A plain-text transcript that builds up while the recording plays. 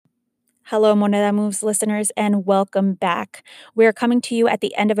Hello, Moneda Moves listeners, and welcome back. We are coming to you at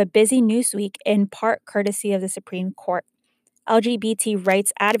the end of a busy news week, in part courtesy of the Supreme Court. LGBT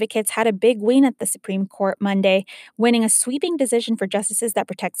rights advocates had a big win at the Supreme Court Monday, winning a sweeping decision for justices that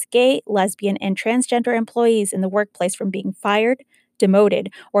protects gay, lesbian, and transgender employees in the workplace from being fired,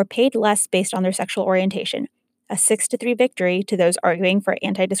 demoted, or paid less based on their sexual orientation. A 6-3 victory to those arguing for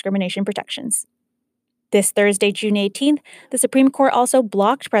anti discrimination protections. This Thursday, June 18th, the Supreme Court also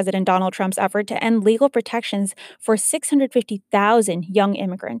blocked President Donald Trump's effort to end legal protections for 650,000 young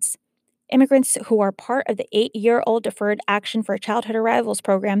immigrants. Immigrants who are part of the 8-year-old Deferred Action for Childhood Arrivals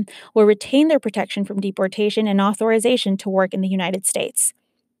program will retain their protection from deportation and authorization to work in the United States.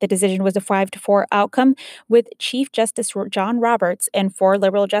 The decision was a 5-4 outcome, with Chief Justice John Roberts and 4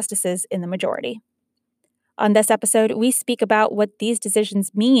 liberal justices in the majority. On this episode, we speak about what these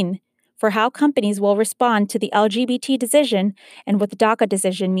decisions mean for how companies will respond to the LGBT decision and what the DACA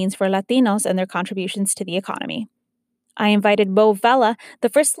decision means for Latinos and their contributions to the economy. I invited Mo Vela, the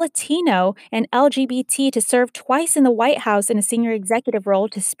first Latino and LGBT to serve twice in the White House in a senior executive role,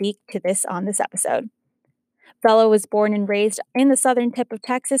 to speak to this on this episode. Vela was born and raised in the southern tip of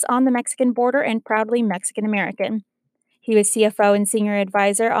Texas on the Mexican border and proudly Mexican American. He was CFO and senior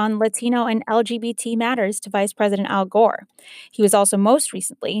advisor on Latino and LGBT matters to Vice President Al Gore. He was also most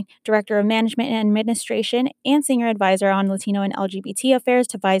recently Director of Management and Administration and senior advisor on Latino and LGBT affairs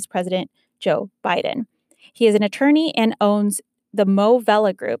to Vice President Joe Biden. He is an attorney and owns the Mo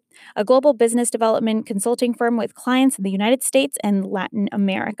Vela Group, a global business development consulting firm with clients in the United States and Latin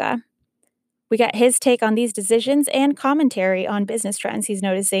America. We got his take on these decisions and commentary on business trends he's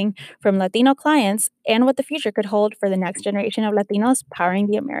noticing from Latino clients and what the future could hold for the next generation of Latinos powering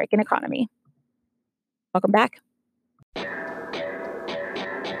the American economy. Welcome back.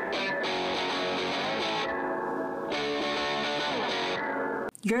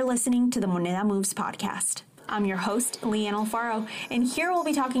 You're listening to the Moneda Moves podcast. I'm your host, Leanne Alfaro, and here we'll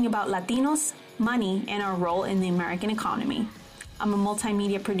be talking about Latinos, money, and our role in the American economy. I'm a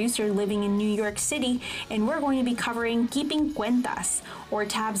multimedia producer living in New York City, and we're going to be covering Keeping Cuentas, or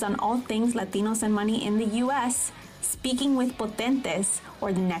tabs on all things Latinos and money in the U.S., speaking with Potentes,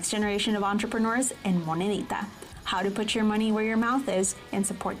 or the next generation of entrepreneurs, and Monedita, how to put your money where your mouth is and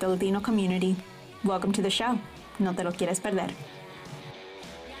support the Latino community. Welcome to the show. No te lo quieres perder.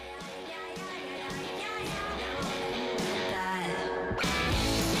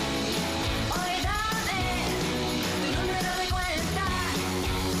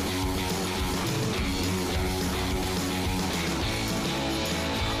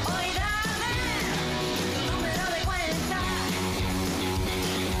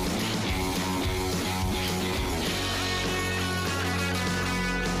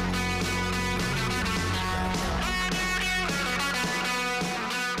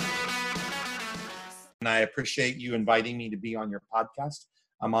 And I appreciate you inviting me to be on your podcast.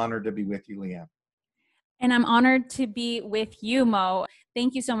 I'm honored to be with you, Leanne. And I'm honored to be with you, Mo.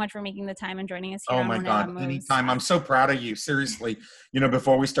 Thank you so much for making the time and joining us here on Oh my Moneda God, Moves. anytime. I'm so proud of you. Seriously,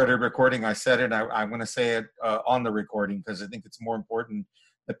 before we started recording, I said it. I want to say it on the recording because I think it's more important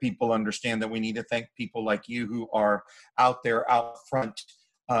that people understand that we need to thank people like you who are out there, out front,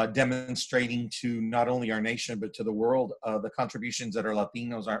 demonstrating to not only our nation but to the world the contributions that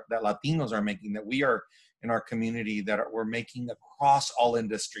Latinos are making, that we are in our community, that we're making across all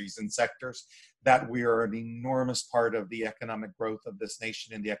industries and sectors, that we are an enormous part of the economic growth of this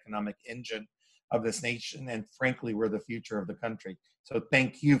nation and the economic engine of this nation, and frankly, we're the future of the country. So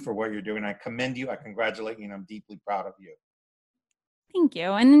thank you for what you're doing. I commend you, I congratulate you, and I'm deeply proud of you. Thank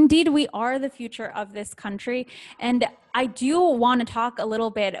you. And indeed, we are the future of this country. And I do want to talk a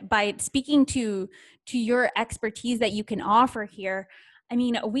little bit by speaking to your expertise that you can offer here. I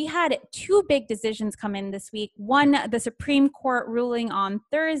mean, we had 2 big decisions come in this week. One, the Supreme Court ruling on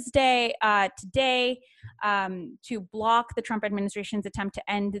Thursday, today, to block the Trump administration's attempt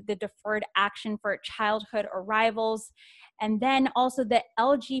to end the Deferred Action for Childhood Arrivals. And then also the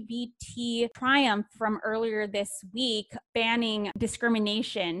LGBT triumph from earlier this week, banning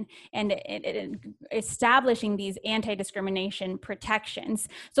discrimination and establishing these anti-discrimination protections.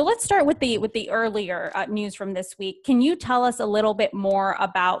 So let's start with the earlier news from this week. Can you tell us a little bit more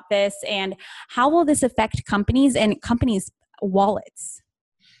about this, and how will this affect companies and companies' wallets?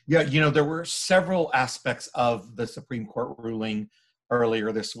 Yeah, there were several aspects of the Supreme Court ruling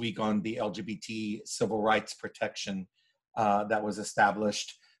earlier this week on the LGBT civil rights protection that was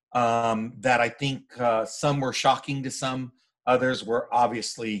established, that I think some were shocking to some, others were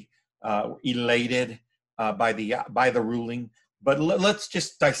obviously elated by the ruling. But let's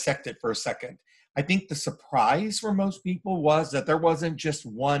just dissect it for a second. I think the surprise for most people was that there wasn't just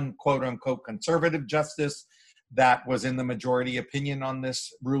one quote unquote conservative justice that was in the majority opinion on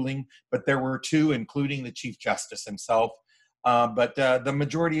this ruling, but there were two, including the Chief Justice himself. But the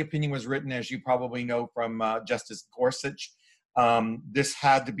majority opinion was written, as you probably know, from Justice Gorsuch. This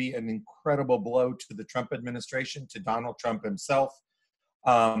had to be an incredible blow to the Trump administration, to Donald Trump himself.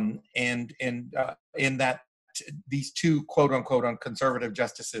 And in that, these two quote unquote conservative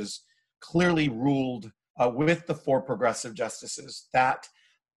justices clearly ruled with the four progressive justices that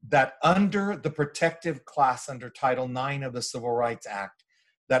under the protective class under Title IX of the Civil Rights Act,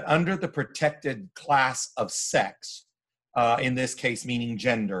 that under the protected class of sex, in this case meaning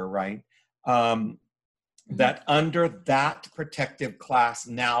gender, right? That under that protective class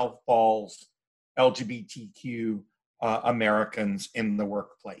now falls LGBTQ Americans in the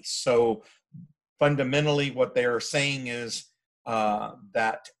workplace. So fundamentally what they are saying is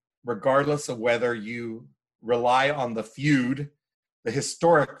that regardless of whether you rely on the feud, the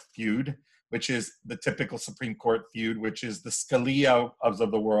historic feud, which is the typical Supreme Court feud, which is the Scalias of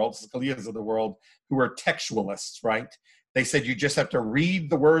the world, who are textualists, right? They said you just have to read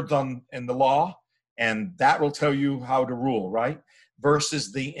the words in the law, and that will tell you how to rule, right?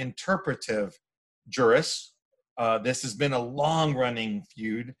 Versus the interpretive jurists. This has been a long-running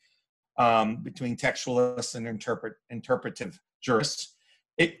feud between textualists and interpretive jurists.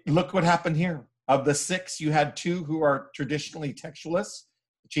 Look what happened here. Of the six, you had two who are traditionally textualists,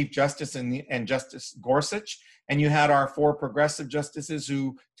 Chief Justice and Justice Gorsuch, and you had our four progressive justices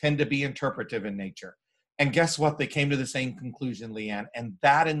who tend to be interpretive in nature. And guess what? They came to the same conclusion, Leanne. And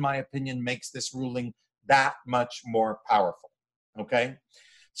that, in my opinion, makes this ruling that much more powerful. Okay?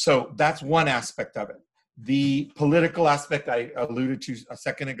 So that's one aspect of it. The political aspect I alluded to a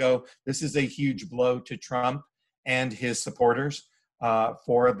second ago, this is a huge blow to Trump and his supporters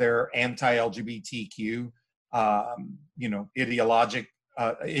for their anti-LGBTQ,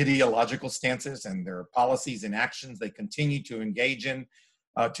 ideological stances and their policies and actions they continue to engage in,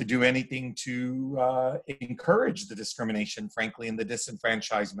 to do anything to encourage the discrimination, frankly, and the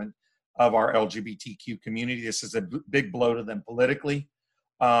disenfranchisement of our LGBTQ community. This is a big blow to them politically.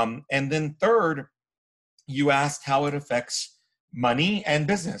 And then third, you asked how it affects money and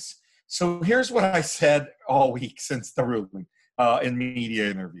business. So here's what I said all week since the ruling in media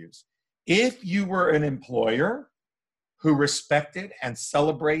interviews. If you were an employer who respected and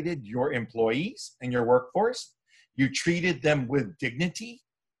celebrated your employees and your workforce, you treated them with dignity,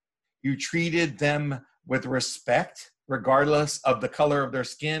 you treated them with respect, regardless of the color of their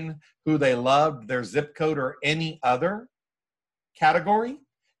skin, who they loved, their zip code, or any other category,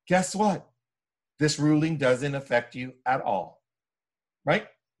 guess what? This ruling doesn't affect you at all, right?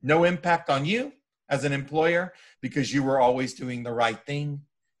 No impact on you as an employer because you were always doing the right thing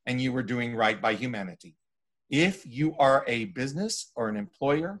and you were doing right by humanity. If you are a business or an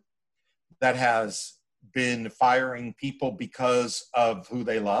employer that has been firing people because of who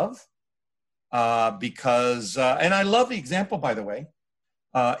they love, and I love the example, by the way,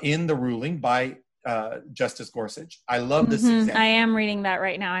 in the ruling by Justice Gorsuch. I love this example. I am reading that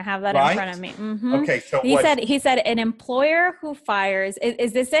right now. I have that in front of me. Okay, so he said an employer who fires,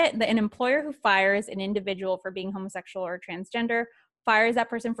 is this it? An employer who fires an individual for being homosexual or transgender fires that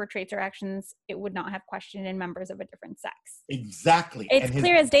person for traits or actions it would not have questioned in members of a different sex. Exactly. It's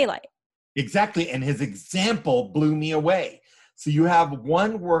clear as daylight. Exactly. And his example blew me away. So you have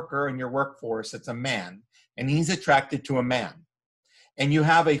one worker in your workforce, it's a man, and he's attracted to a man. And you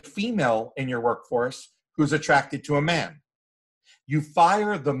have a female in your workforce who's attracted to a man. You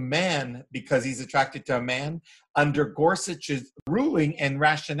fire the man because he's attracted to a man. Under Gorsuch's ruling and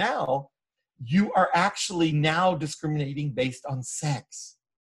rationale, you are actually now discriminating based on sex.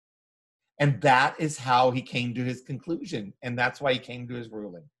 And that is how he came to his conclusion. And that's why he came to his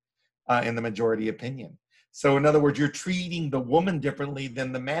ruling in the majority opinion. So in other words, you're treating the woman differently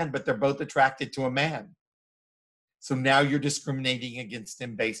than the man, but they're both attracted to a man. So now you're discriminating against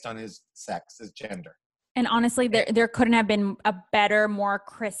him based on his sex, his gender. And honestly, there couldn't have been a better, more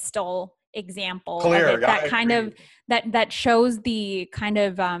crystal example Clear, of it. That kind of that shows the kind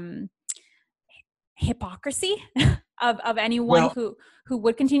of hypocrisy of anyone who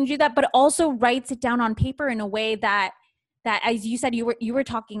would continue to do that, but also writes it down on paper in a way that as you said, you were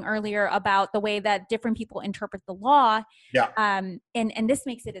talking earlier about the way that different people interpret the law. Yeah. And this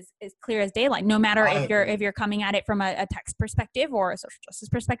makes it as clear as daylight. No matter if you're coming at it from a text perspective or a social justice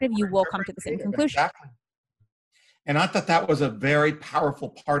perspective, you will come to the same conclusion. Exactly. And I thought that was a very powerful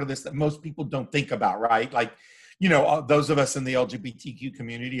part of this that most people don't think about, right? Like, you know, those of us in the LGBTQ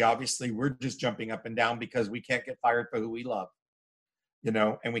community, obviously, we're just jumping up and down because we can't get fired for who we love.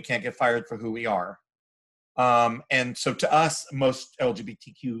 and we can't get fired for who we are. And so to us, most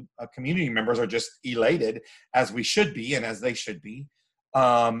LGBTQ community members are just elated, as we should be and as they should be.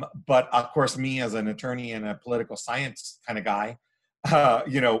 But of course, me as an attorney and a political science kind of guy,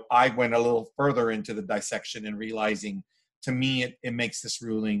 I went a little further into the dissection and realizing, to me, it makes this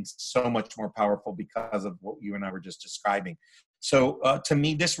ruling so much more powerful because of what you and I were just describing. So to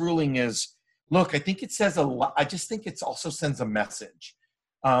me, this ruling is, look, I think it says a lot. I just think it also sends a message.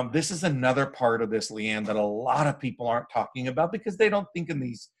 This is another part of this, Leanne, that a lot of people aren't talking about because they don't think in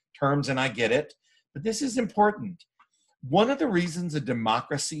these terms, and I get it. But this is important. One of the reasons a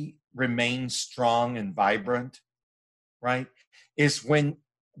democracy remains strong and vibrant, right, is when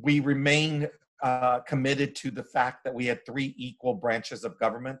we remain committed to the fact that we had three equal branches of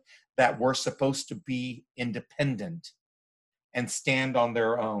government that were supposed to be independent and stand on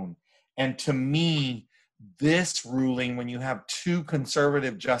their own. And to me, this ruling, when you have two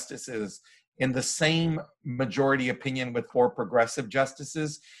conservative justices in the same majority opinion with four progressive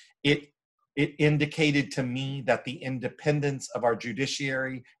justices, it indicated to me that the independence of our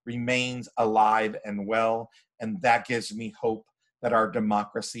judiciary remains alive and well, and that gives me hope that our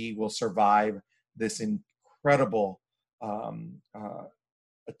democracy will survive this incredible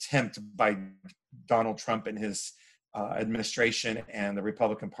attempt by Donald Trump and his administration and the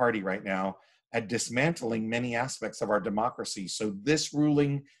Republican Party right now at dismantling many aspects of our democracy. So this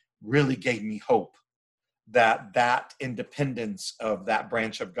ruling really gave me hope that independence of that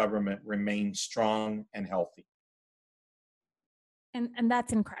branch of government remains strong and healthy. And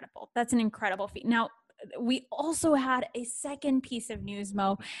that's incredible. That's an incredible feat. Now, we also had a second piece of news,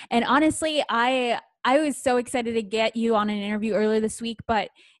 Mo. And honestly, I was so excited to get you on an interview earlier this week. But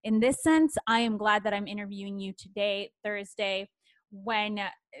in this sense, I am glad that I'm interviewing you today, Thursday, when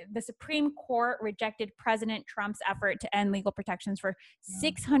the Supreme Court rejected President Trump's effort to end legal protections for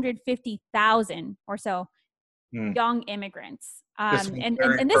 650,000 or so young immigrants. And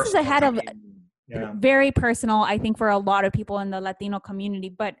this is ahead of very personal, I think, for a lot of people in the Latino community.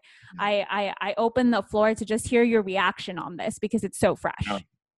 But I open the floor to just hear your reaction on this because it's so fresh.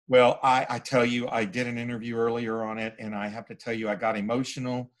 Well, I tell you, I did an interview earlier on it, and I have to tell you, I got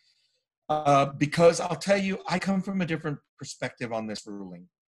emotional because I'll tell you, I come from a different perspective on this ruling.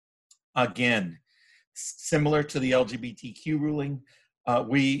 Again, similar to the LGBTQ ruling,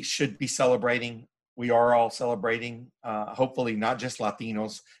 we should be celebrating. We are all celebrating, hopefully not just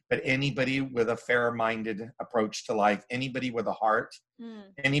Latinos, but anybody with a fair-minded approach to life, anybody with a heart,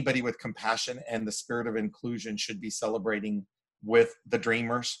 anybody with compassion and the spirit of inclusion should be celebrating with the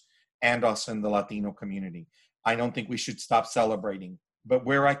dreamers and us in the Latino community. I don't think we should stop celebrating. But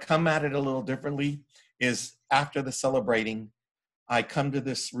where I come at it a little differently is after the celebrating, I come to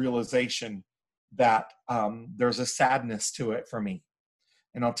this realization that there's a sadness to it for me.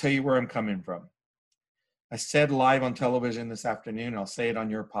 And I'll tell you where I'm coming from. I said live on television this afternoon, I'll say it on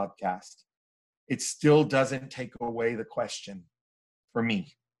your podcast. It still doesn't take away the question for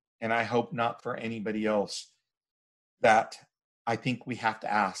me, and I hope not for anybody else, that I think we have to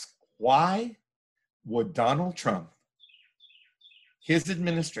ask, why would Donald Trump, his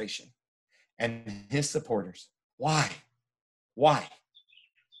administration, and his supporters, why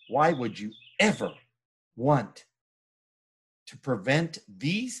would you ever want to prevent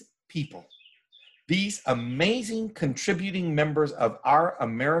these people, these amazing contributing members of our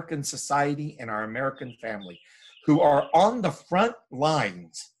American society and our American family, who are on the front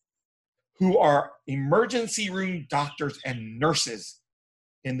lines, who are emergency room doctors and nurses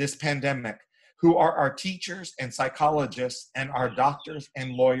in this pandemic, who are our teachers and psychologists and our doctors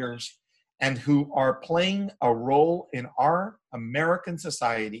and lawyers, and who are playing a role in our American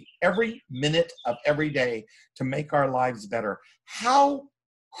society every minute of every day to make our lives better. How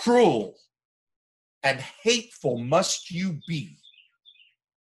cruel and hateful must you be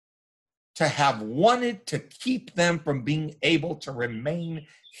to have wanted to keep them from being able to remain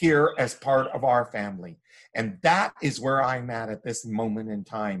here as part of our family? And that is where I'm at this moment in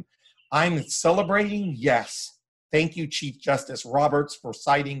time. I'm celebrating, yes. Thank you, Chief Justice Roberts, for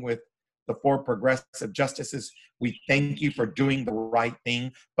siding with the four progressive justices. We thank you for doing the right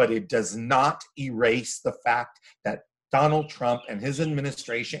thing, but it does not erase the fact that Donald Trump and his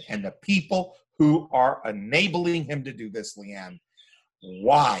administration and the people who are enabling him to do this, Leanne,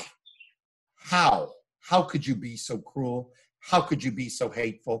 why? How could you be so cruel? How could you be so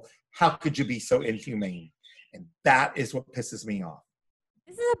hateful? How could you be so inhumane? And that is what pisses me off.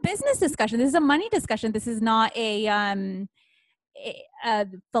 This is a business discussion. This is a money discussion. This is not a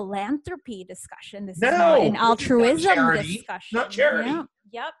philanthropy discussion. This is not an altruism discussion. Not charity.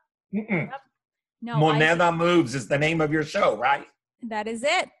 Yep. No, Moneda Moves is the name of your show, right? That is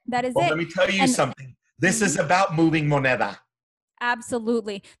it. That is Well, it. let me tell you And something. This is mhm, about moving moneda.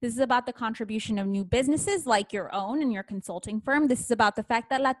 absolutely. This is about the contribution of new businesses like your own and your consulting firm. This is about the fact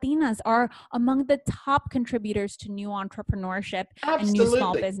that Latinas are among the top contributors to new entrepreneurship and new small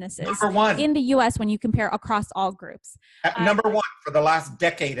Absolutely. businesses Number one. in the US when you compare across all groups. Number one for the last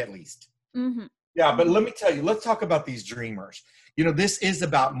decade at least. Mm-hmm, Yeah, but let mm-hmm. me tell you, let's talk about these dreamers. This is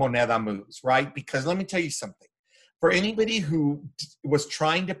about moneda moves, right? Because let me tell you something. For anybody who was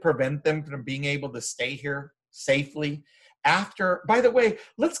trying to prevent them from being able to stay here safely, by the way,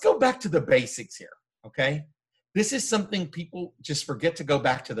 let's go back to the basics here, okay? This is something people just forget to go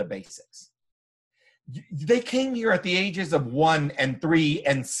back to the basics. They came here at the ages of 1 and 3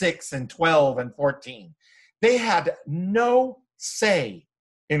 and 6 and 12 and 14. They had no say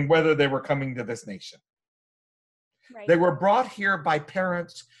in whether they were coming to this nation. Right. They were brought here by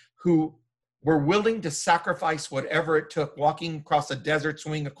parents who were willing to sacrifice whatever it took, walking across a desert,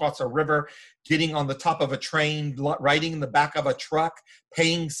 swimming across a river, getting on the top of a train, riding in the back of a truck,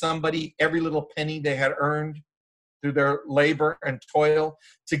 paying somebody every little penny they had earned through their labor and toil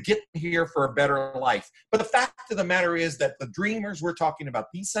to get here for a better life. But the fact of the matter is that the dreamers we're talking about,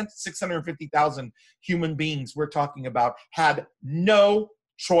 these 650,000 human beings we're talking about, had no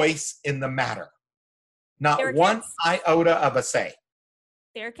choice in the matter. Not one iota of a say.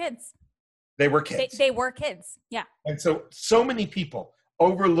 They're kids. They were kids. They were kids. Yeah. And so many people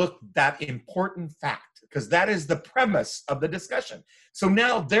overlook that important fact because that is the premise of the discussion. So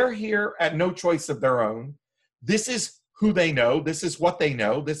now they're here at no choice of their own. This is who they know. This is what they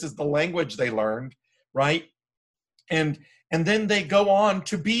know. This is the language they learned, right? And then they go on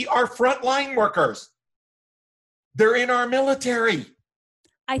to be our frontline workers. They're in our military.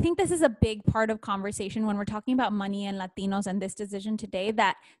 I think this is a big part of conversation when we're talking about money and Latinos and this decision today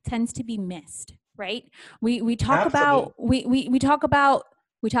that tends to be missed, right? We talk about we talk about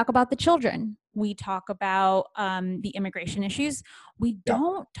the children. We talk about the immigration issues. We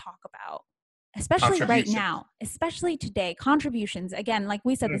don't talk about, especially right now, especially today, contributions. Again, like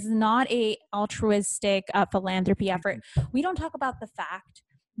we said, this is not a altruistic philanthropy effort. We don't talk about the fact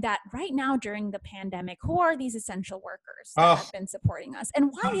that right now during the pandemic, who are these essential workers that have been supporting us?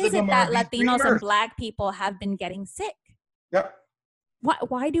 And why is it that Latinos and Black people have been getting sick? Yep.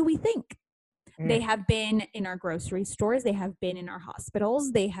 Why do we think? They have been in our grocery stores. They have been in our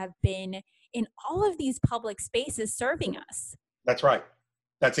hospitals. They have been in all of these public spaces serving us. That's right.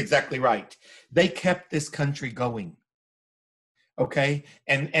 That's exactly right. They kept this country going. Okay.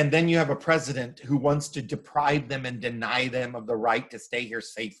 And then you have a president who wants to deprive them and deny them of the right to stay here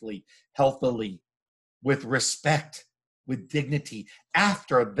safely, healthily, with respect, with dignity,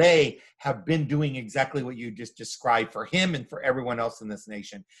 after they have been doing exactly what you just described for him and for everyone else in this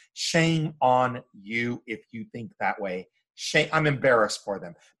nation. Shame on you if you think that way. Shame. I'm embarrassed for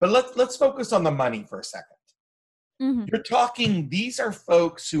them. But let's focus on the money for a second. Mm-hmm. You're talking, these are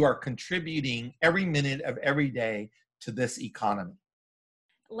folks who are contributing every minute of every day to this economy.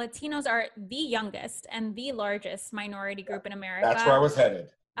 Latinos are the youngest and the largest minority group in America. That's where I was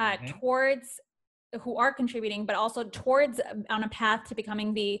headed. Towards who are contributing, but also towards on a path to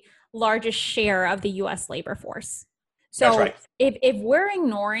becoming the largest share of the U.S. labor force. So that's right. If we're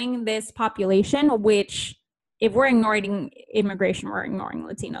ignoring this population, which if we're ignoring immigration, we're ignoring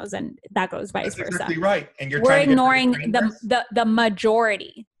Latinos, and that goes vice versa. That's exactly right. And we're ignoring the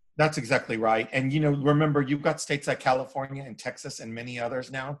majority. That's exactly right. And, remember, you've got states like California and Texas and many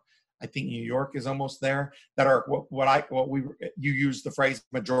others now. I think New York is almost there, that are you use the phrase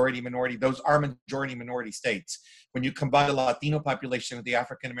majority minority. Those are majority minority states. When you combine the Latino population with the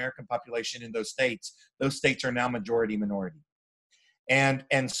African American population in those states are now majority minority. And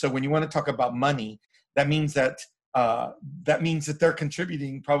so when you want to talk about money, that means that they're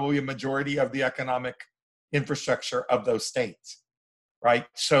contributing probably a majority of the economic infrastructure of those states, right?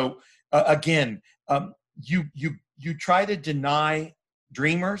 So again, you try to deny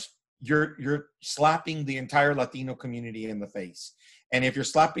dreamers, you're slapping the entire Latino community in the face. And if you're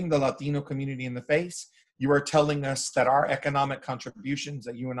slapping the Latino community in the face, you are telling us that our economic contributions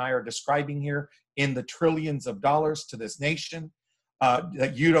that you and I are describing here in the trillions of dollars to this nation,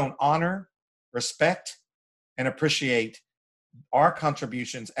 that you don't honor, respect, and appreciate our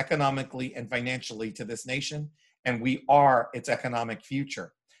contributions economically and financially to this nation, and we are its economic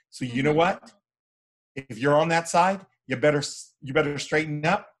future. So you know what? If you're on that side, you better straighten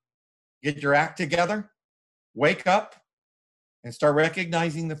up, get your act together, wake up, and start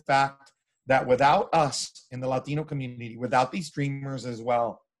recognizing the fact that without us in the Latino community, without these dreamers as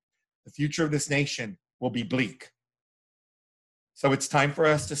well, the future of this nation will be bleak. So it's time for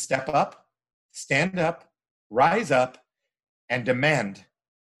us to step up, stand up, rise up, and demand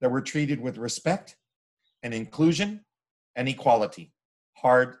that we're treated with respect and inclusion and equality.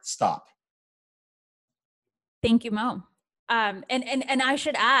 Hard stop. Thank you, Mo. And I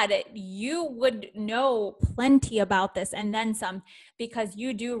should add, you would know plenty about this and then some, because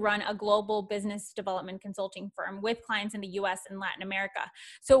you do run a global business development consulting firm with clients in the US and Latin America.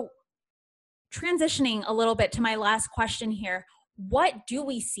 So transitioning a little bit to my last question here, what do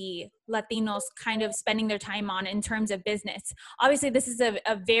we see Latinos kind of spending their time on in terms of business? Obviously, this is a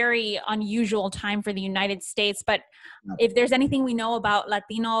very unusual time for the United States, but if there's anything we know about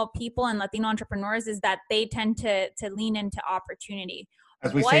Latino people and Latino entrepreneurs is that they tend to lean into opportunity.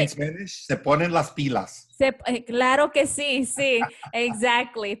 As we say in Spanish, se ponen las pilas. Claro que sí, sí,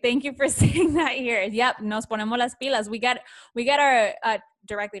 exactly. Thank you for saying that here. Yep, nos ponemos las pilas. We got our,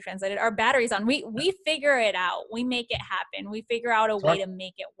 directly translated, our batteries on. We figure it out. We make it happen. We figure out a way to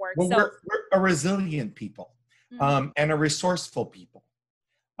make it work. Well, we're a resilient people, and a resourceful people.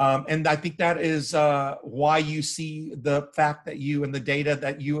 And I think that is why you see the fact that you and the data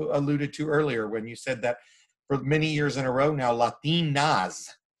that you alluded to earlier when you said that for many years in a row now, Latinas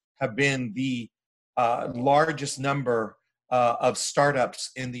have been the largest number of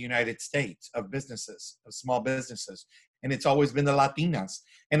startups in the United States, of businesses, of small businesses. And it's always been the Latinas.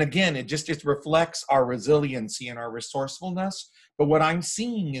 And again, it just reflects our resiliency and our resourcefulness. But what I'm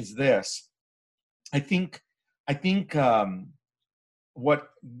seeing is this. I think let me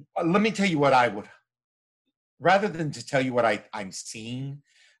tell you what I would, rather than to tell you what I'm seeing,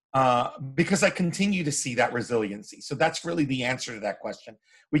 because I continue to see that resiliency. So that's really the answer to that question.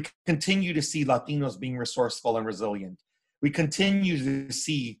 We continue to see Latinos being resourceful and resilient. We continue to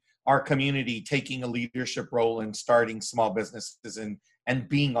see our community taking a leadership role in starting small businesses and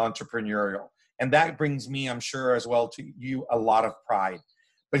being entrepreneurial. And that brings me, I'm sure, as well to you, a lot of pride.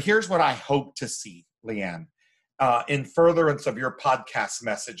 But here's what I hope to see, Leanne, in furtherance of your podcast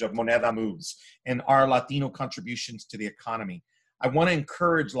message of Moneda Moves and our Latino contributions to the economy. I want to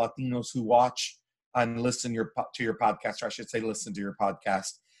encourage Latinos who watch and listen to your podcast, or I should say listen to your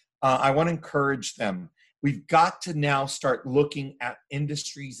podcast. I want to encourage them. We've got to now start looking at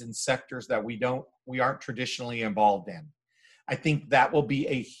industries and sectors that we aren't traditionally involved in. I think that will be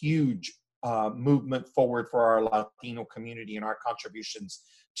a huge movement forward for our Latino community and our contributions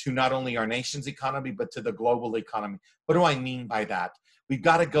to not only our nation's economy, but to the global economy. What do I mean by that? We've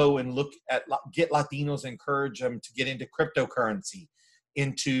got to go and get Latinos, encourage them to get into cryptocurrency,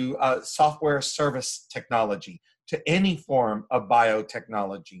 into software service technology, to any form of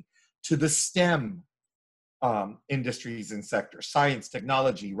biotechnology, to the STEM industries and sectors, science,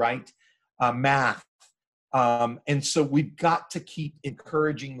 technology, right? Math. And so we've got to keep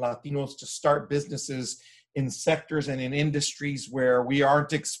encouraging Latinos to start businesses in sectors and in industries where we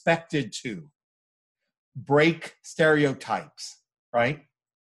aren't expected to break stereotypes, right?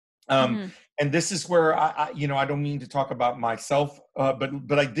 And this is where I don't mean to talk about myself,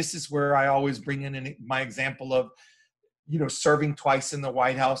 but this is where I always bring in my example of, serving twice in the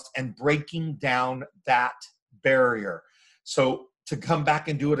White House and breaking down that barrier. So to come back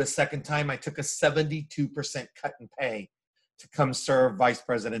and do it a second time, I took a 72% cut in pay to come serve Vice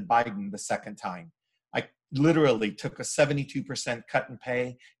President Biden the second time. I literally took a 72% cut in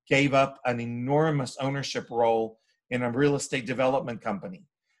pay, gave up an enormous ownership role in a real estate development company.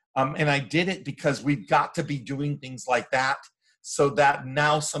 And I did it because we've got to be doing things like that so that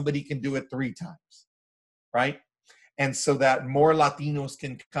now somebody can do it 3 times, right? And so that more Latinos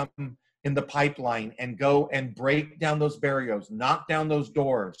can come in the pipeline and go and break down those barriers, knock down those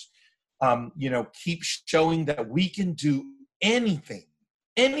doors, keep showing that we can do anything.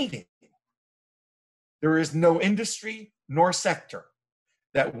 There is no industry nor sector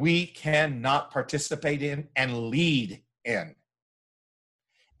that we cannot participate in and lead in.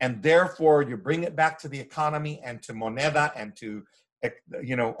 And therefore, you bring it back to the economy and to Moneda and to,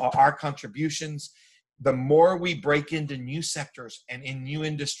 our contributions. The more we break into new sectors and in new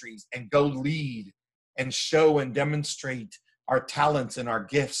industries and go lead and show and demonstrate our talents and our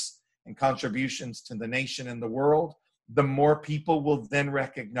gifts and contributions to the nation and the world, the more people will then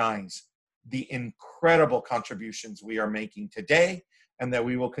recognize the incredible contributions we are making today and that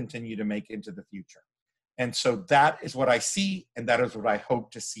we will continue to make into the future. And so that is what I see, and that is what I hope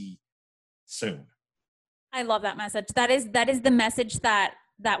to see soon. I love that message. That is the message that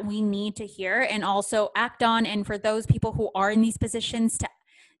we need to hear and also act on. And for those people who are in these positions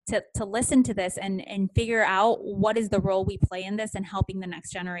to listen to this and figure out what is the role we play in this and helping the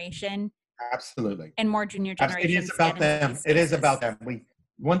next generation. Absolutely. And more junior generations. It is about them. It is about them.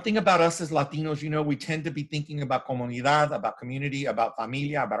 One thing about us as Latinos, we tend to be thinking about comunidad, about community, about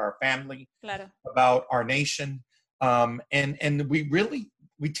familia, about our family, claro, about our nation. And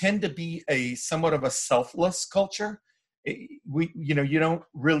we tend to be a somewhat of a selfless culture. You don't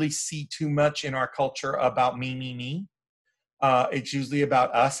really see too much in our culture about me. It's usually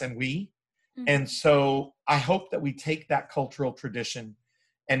about us and we. Mhm. And so I hope that we take that cultural tradition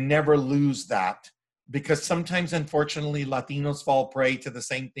and never lose that, because sometimes, unfortunately, Latinos fall prey to the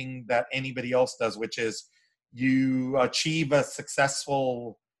same thing that anybody else does, which is you achieve a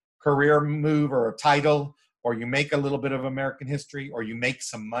successful career move or a title, or you make a little bit of American history, or you make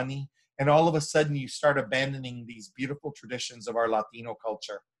some money. And all of a sudden, you start abandoning these beautiful traditions of our Latino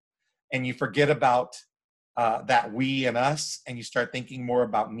culture. And you forget about that we and us, and you start thinking more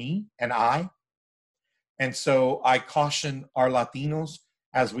about me and I. And so I caution our Latinos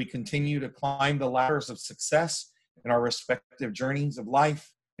as we continue to climb the ladders of success in our respective journeys of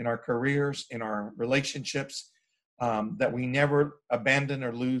life, in our careers, in our relationships, that we never abandon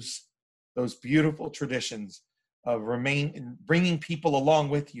or lose those beautiful traditions of bringing people along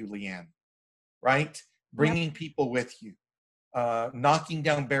with you, Leanne, right? Yep. Bringing people with you, knocking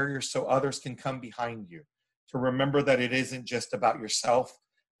down barriers so others can come behind you, to remember that it isn't just about yourself,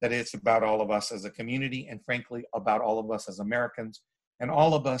 that it's about all of us as a community, and frankly, about all of us as Americans, and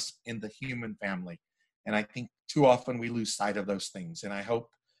all of us in the human family. And I think too often we lose sight of those things. And I hope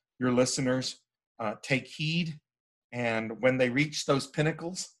your listeners take heed. And when they reach those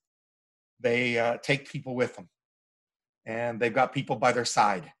pinnacles, they take people with them. And they've got people by their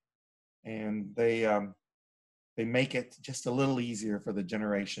side. And they make it just a little easier for the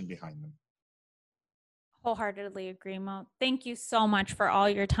generation behind them. Wholeheartedly agree, Mo. Thank you so much for all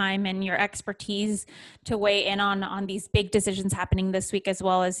your time and your expertise to weigh in on these big decisions happening this week, as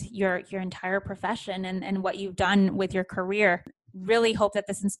well as your entire profession and what you've done with your career. Really hope that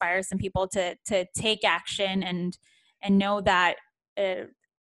this inspires some people to take action and know that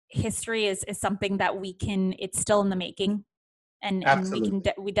history is something that it's still in the making, and Absolutely.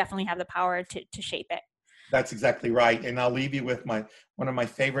 we definitely have the power to shape it. That's exactly right. And I'll leave you with one of my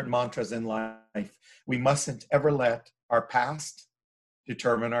favorite mantras in life. We mustn't ever let our past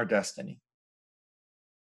determine our destiny.